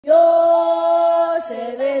Yo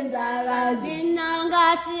sebenza kanzima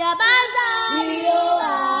ngashiyabaza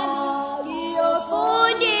ngiyobani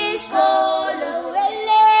ngiyofunda isikolo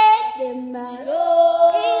weledemaro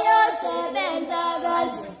ngiyosebenza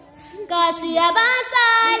kanzima ngashiyabaza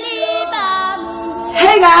libamungu.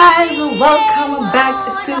 Hey guys, welcome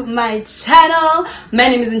back to my channel. My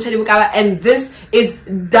name is MEDUNSA and this is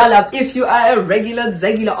Dalap. If you are a regular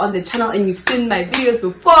on the channel and you've seen my videos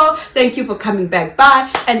before, thank you for coming back by.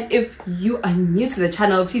 And if you are new to the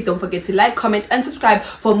channel, please don't forget to like, comment and subscribe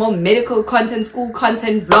for more medical content, school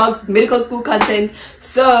content, vlogs, medical school content.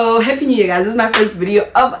 So happy new year guys. This is my first video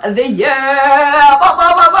of the year.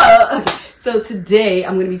 Okay, so today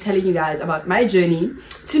I'm going to be telling you guys about my journey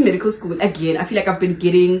to medical school. Again, I feel like I've been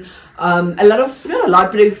getting a lot of, not a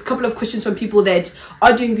lot, but a couple of questions from people that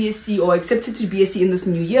are doing BSc or accepted to BSc in this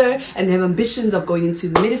new year and they have ambitions of going into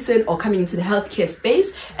medicine or coming into the healthcare space.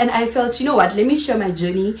 And I felt, you know what, let me share my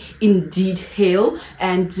journey in detail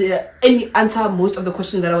and answer most of the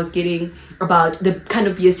questions that I was getting about the kind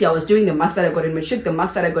of BSc I was doing, the marks that I got in matric, the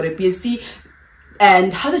marks that I got at BSc,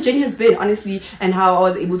 and how the journey has been, honestly, and how I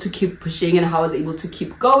was able to keep pushing and how I was able to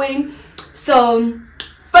keep going. So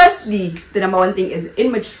firstly, the number one thing is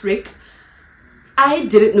in matric, I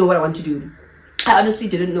didn't know what I want to do. I honestly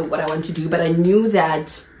didn't know what I want to do, but I knew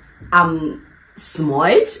that I'm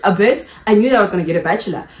smart a bit. I knew that I was going to get a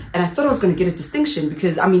bachelor and I thought I was going to get a distinction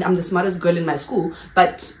because, I mean, I'm the smartest girl in my school,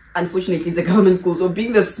 but unfortunately it's a government school. So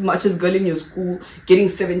being the smartest girl in your school, getting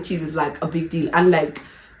 70s is like a big deal. Unlike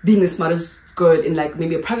being the smartest girl in like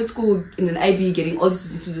maybe a private school in an IB getting all these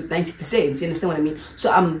distinctions with 90%. You understand what I mean?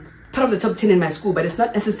 So I'm part of the top 10 in my school, but it's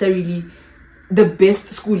not necessarily the best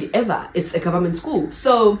school ever. It's a government school.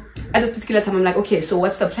 So at this particular time I'm like, okay, so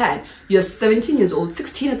what's the plan? You're 17 years old,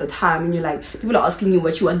 16 at the time, and you're like, people are asking you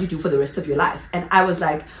what you want to do for the rest of your life. And I was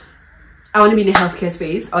like, I want to be in the healthcare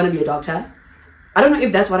space. I want to be a doctor. I don't know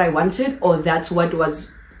if that's what I wanted or that's what was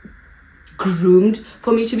groomed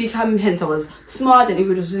for me to become. Hence I was smart and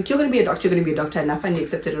everybody was like, you're gonna be a doctor, you're gonna be a doctor. And I finally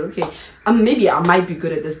accepted it. Okay, maybe I might be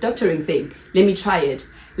good at this doctoring thing, let me try it.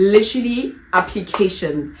 Literally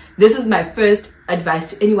applications. This is my first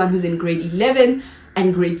advice to anyone who's in grade 11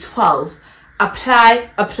 and grade 12. Apply.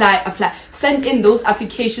 Send in those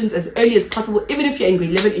applications as early as possible. Even if you're in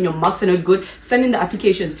grade 11 and your marks are not good, send in the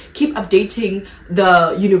applications. Keep updating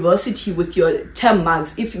the university with your term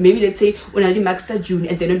marks. If maybe let's say when I do marks are June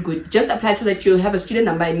and they're not good, just apply so that you have a student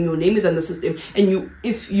number and your name is on the system. And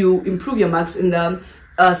if you improve your marks in the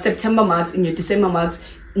September marks, in your December marks,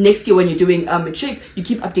 next year when you're doing matric, you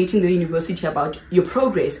keep updating the university about your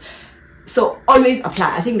progress. So always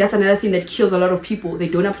apply. I think that's another thing that kills a lot of people. They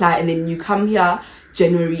don't apply and then you come here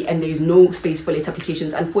January and there is no space for late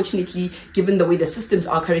applications. Unfortunately, given the way the systems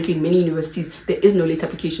are currently in many universities, there is no late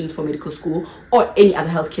applications for medical school or any other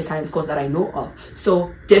healthcare science course that I know of.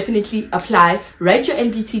 So definitely apply, write your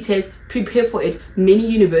NBT test, prepare for it. Many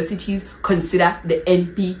universities consider the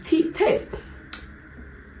NBT test.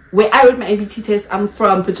 Where I wrote my NBT test, I'm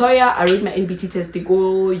from Pretoria. I wrote my NBT test, they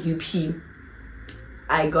go UP.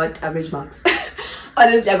 I got average marks.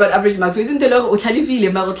 Honestly, I got average marks. So it's not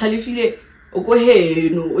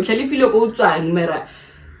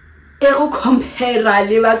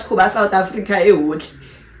South Africa.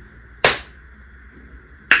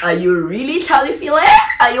 Are you really feeling?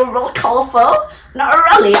 Are you real colorful? Not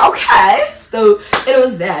really. Okay. So it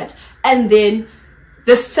was that. And then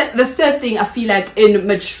the third thing, I feel like in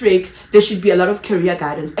matric there should be a lot of career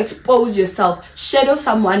guidance. Expose yourself, shadow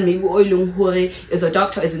someone, maybe is a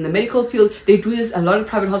doctor, is in the medical field. They do this a lot of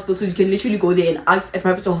private hospitals. You can literally go there and ask at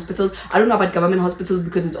private hospitals. I don't know about government hospitals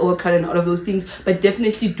because it's overcrowded and all of those things, but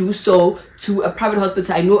definitely do so to a private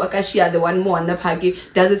hospital. I know Akashia, the one more on the Pagi,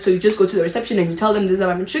 does it. So you just go to the reception and you tell them, these are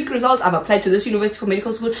my matric results, I've applied to this university for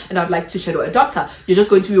medical school and I'd like to shadow a doctor. You're just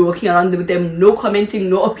going to be walking around with them, no commenting,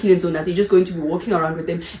 no opinions on that. You're just going to be walking around with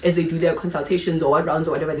them as they do their consultations or what rounds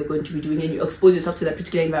or whatever they're going to be doing, and you expose yourself to that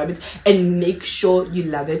particular environment and make sure you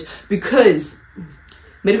love it, because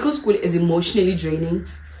medical school is emotionally draining,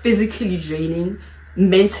 physically draining,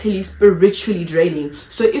 mentally, spiritually draining.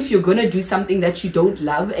 So if you're gonna do something that you don't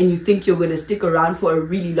love and you think you're gonna stick around for a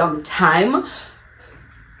really long time,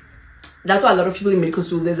 that's why a lot of people in medical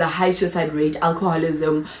school, there's a high suicide rate,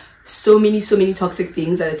 alcoholism, so many toxic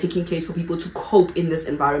things that are taking place for people to cope in this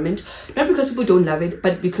environment. Not because people don't love it,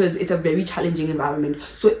 but because it's a very challenging environment.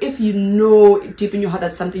 So if you know deep in your heart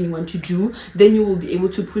that's something you want to do, then you will be able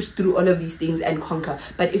to push through all of these things and conquer.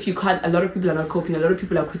 But if you can't, a lot of people are not coping, a lot of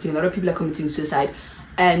people are quitting, a lot of people are committing suicide.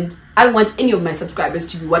 And I don't want any of my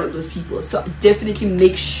subscribers to be one of those people. So definitely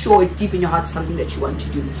make sure deep in your heart it's something that you want to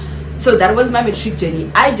do. So that was my matric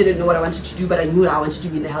journey. I didn't know what I wanted to do, but I knew I wanted to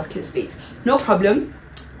be in the healthcare space. No problem.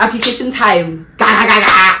 Application time.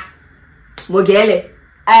 Mogele.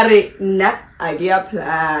 Are na I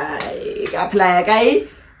apply guy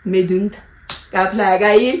MEDUNSA. Apply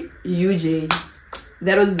guy UJ.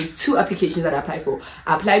 That was the 2 applications that I applied for.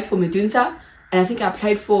 I applied for MEDUNSA, and I think I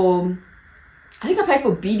applied for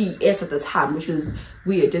BDS at the time, which was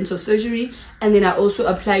weird, dental surgery. And then I also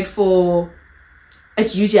applied for, at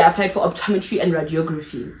UJ, I applied for optometry and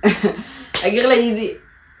radiography. I get like easy.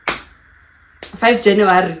 5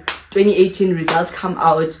 January 2018, results come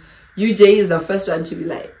out. UJ is the first one to be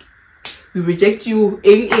like, we reject you,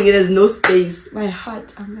 there's no space. My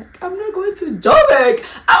heart, I'm like, I'm not going to Joburg.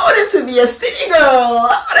 I wanted to be a city girl.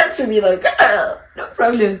 I wanted to be the girl. No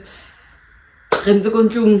problem.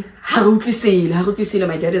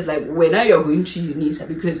 My dad is like, when are you going to UNISA?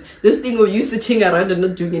 Because this thing of you sitting around and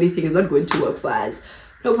not doing anything is not going to work for us.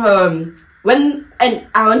 No problem. And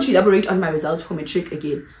I want to elaborate on my results for matric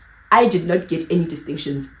again. I did not get any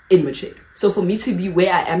distinctions in matric. So for me to be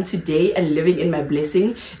where I am today and living in my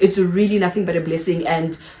blessing, it's really nothing but a blessing.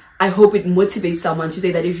 And I hope it motivates someone to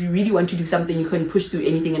say that if you really want to do something, you can push through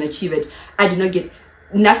anything and achieve it. I did not get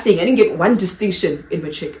nothing. I didn't get 1 distinction in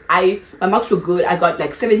matric. My marks were good. I got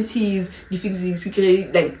like 70s,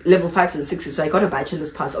 like level 5s and 6s. So I got a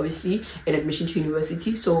bachelor's pass, obviously, in admission to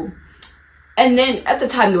university. So, and then at the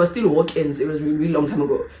time there were still walk-ins. It was really, really long time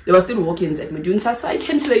ago. There were still walk-ins at MEDUNSA. So I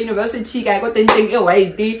came to the university. I got thinking, oh, why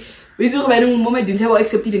they MEDUNSA were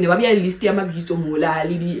accepted in the list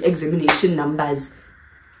examination numbers.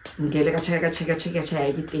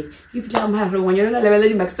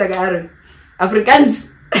 Africans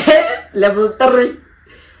level 3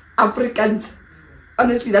 Africans.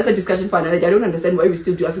 Honestly, that's a discussion for another day. I don't understand why we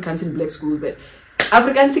still do Africans in black school, but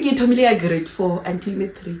Africans told me a grade 4 until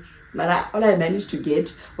matric. But all I managed to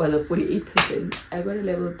get was a 48%. I got a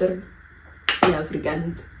level 3 in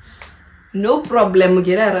Africans. No problem.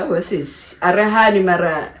 This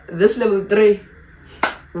level 3,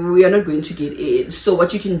 we are not going to get it. So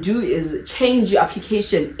what you can do is change your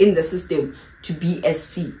application in the system to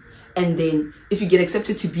BSC. And then if you get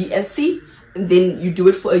accepted to BSC, then you do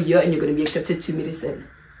it for a year and you're going to be accepted to medicine.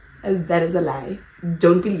 And that is a lie.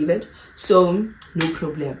 Don't believe it. So no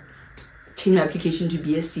problem. Changed my application to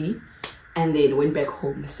BSC and then went back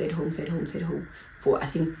home. Stayed home for I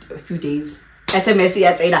think a few days. SMS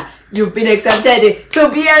yet, you've been accepted to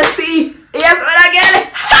BSC. Yes, again.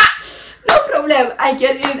 No problem. I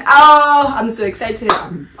get in. Oh, I'm so excited.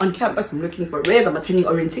 I'm on campus. I'm looking for rays. I'm attending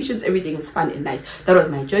orientations. Everything is fun and nice. That was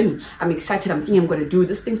my journey. I'm excited. I'm thinking I'm going to do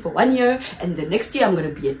this thing for 1 year. And the next year, I'm going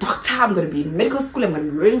to be a doctor. I'm going to be in medical school. I'm going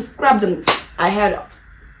to be wearing scrubs. And I had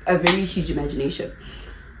a very huge imagination.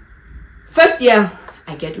 First year,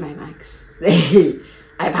 I get my marks. I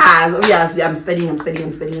pass. Obviously, I'm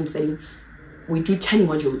studying. We do 10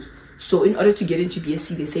 modules. So in order to get into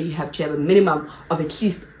BSC, they say you have to have a minimum of at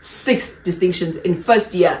least 6 distinctions in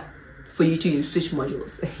first year for you to switch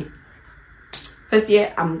modules. First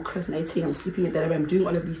year, I'm cross-nighting, I'm sleeping at that time, I'm doing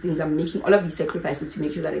all of these things, I'm making all of these sacrifices to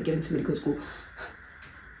make sure that I get into medical school.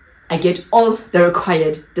 I get all the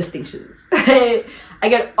required distinctions. I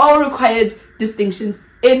get all required distinctions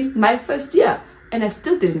in my first year. And I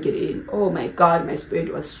still didn't get in. Oh my God, my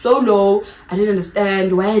spirit was so low. I didn't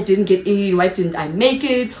understand why I didn't get in. Why didn't I make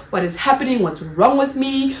it? What is happening? What's wrong with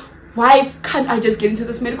me? Why can't I just get into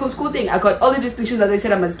this medical school thing? I got all the distinctions that they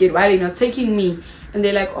said I must get. Why are they not taking me? And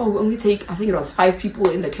they're like, oh, we only take, I think it was 5 people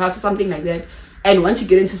in the class or something like that. And once you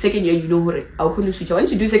get into second year, you know what? Once you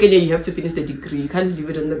do second year, you have to finish the degree. You can't leave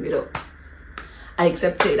it in the middle. I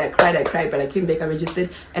accepted. I cried, but I came back, I registered,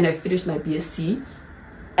 and I finished my BSc.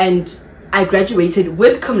 And I graduated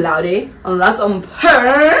with cum laude, and that's on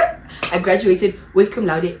her. I graduated with cum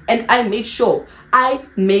laude, and I made sure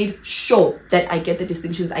that I get the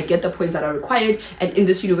distinctions, I get the points that are required. And in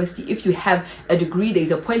this university, if you have a degree,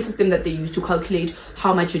 there's a point system that they use to calculate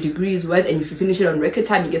how much your degree is worth, and if you finish it on record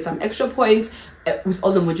time, you get some extra points with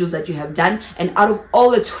all the modules that you have done. And out of all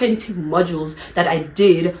the 20 modules that I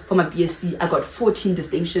did for my BSc, I got 14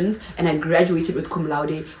 distinctions, and I graduated with cum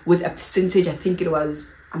laude with a percentage, I think it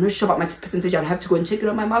was, I'm not sure about my percentage, I'd have to go and check it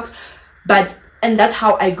on my marks, and that's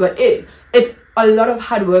how I got in. It's a lot of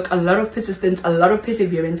hard work, a lot of persistence, a lot of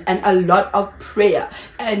perseverance, and a lot of prayer.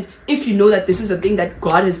 And if you know that this is the thing that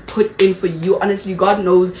God has put in for you, honestly, God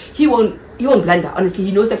knows he won't blunder. Honestly,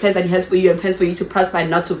 he knows the plans that he has for you and plans for you to prosper and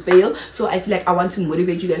not to fail. So I feel like I want to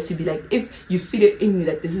motivate you guys to be like, if you feel it in you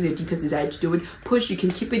that this is your deepest desire to do it, push, you can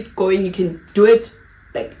keep it going, you can do it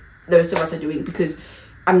like the rest of us are doing. Because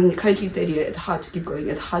I'm currently third year. It's hard to keep going.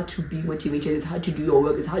 It's hard to be motivated. It's hard to do your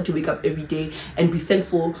work. It's hard to wake up every day and be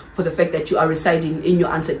thankful for the fact that you are residing in your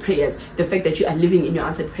answered prayers, the fact that you are living in your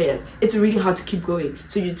answered prayers. It's really hard to keep going.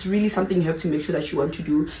 So it's really something you have to make sure that you want to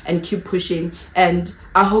do and keep pushing. And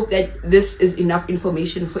I hope that this is enough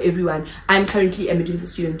information for everyone. I'm currently a MEDUNSA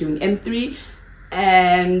student doing M3,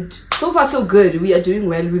 and so far so good. We are doing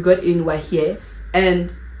well. We got in, we're here,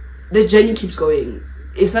 and the journey keeps going.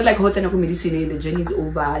 It's not like hotel medicine, the journey is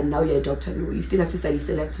over and now you're a doctor. No, you still have to study,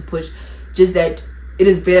 still have to push. Just that it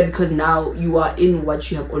is better because now you are in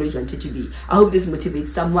what you have always wanted to be. I hope this motivates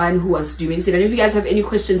someone who wants to do medicine. And if you guys have any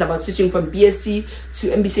questions about switching from BSC to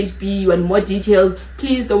MBCHB, you want more details,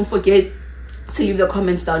 please don't forget to leave the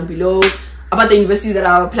comments down below. About the university that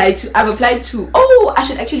I've applied to. Oh, I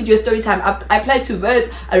should actually do a story time. I applied to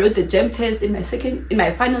VERT. I wrote the GEM test in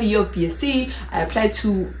my final year of BSc. I applied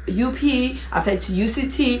to UP. I applied to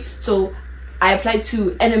UCT. So I applied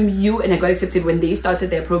to SMU and I got accepted when they started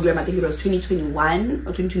their program. I think it was 2021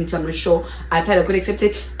 or 2022. I'm not sure. I applied, I got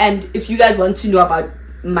accepted. And if you guys want to know about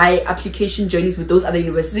my application journeys with those other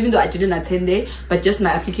universities, even though I didn't attend there, but just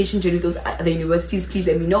my application journey with those other universities, please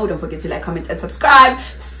let me know. Don't forget to like, comment, and subscribe.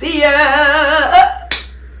 See ya.